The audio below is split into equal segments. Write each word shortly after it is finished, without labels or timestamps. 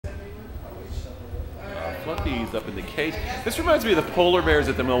fluffies up in the cage. This reminds me of the polar bears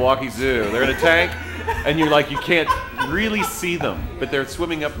at the Milwaukee Zoo. They're in a tank, and you can't really see them, but they're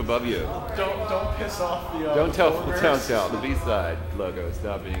swimming up above you. Don't piss off the. Don't tell the B-side logo is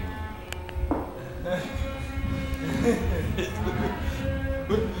not being.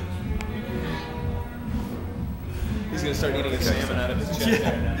 He's gonna start eating a salmon out of his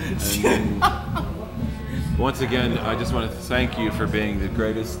chest. And once again, I just want to thank you for being the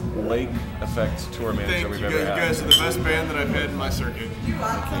greatest lake effects tour manager we've ever had. You guys are the best band that I've had in my circuit. You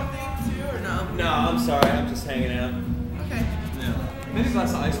got something too, or no? No, I'm sorry. I'm just hanging out. Okay. Yeah. Maybe a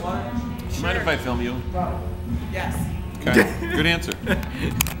glass of ice water. Mind if I film you? Yes. Okay. Good answer.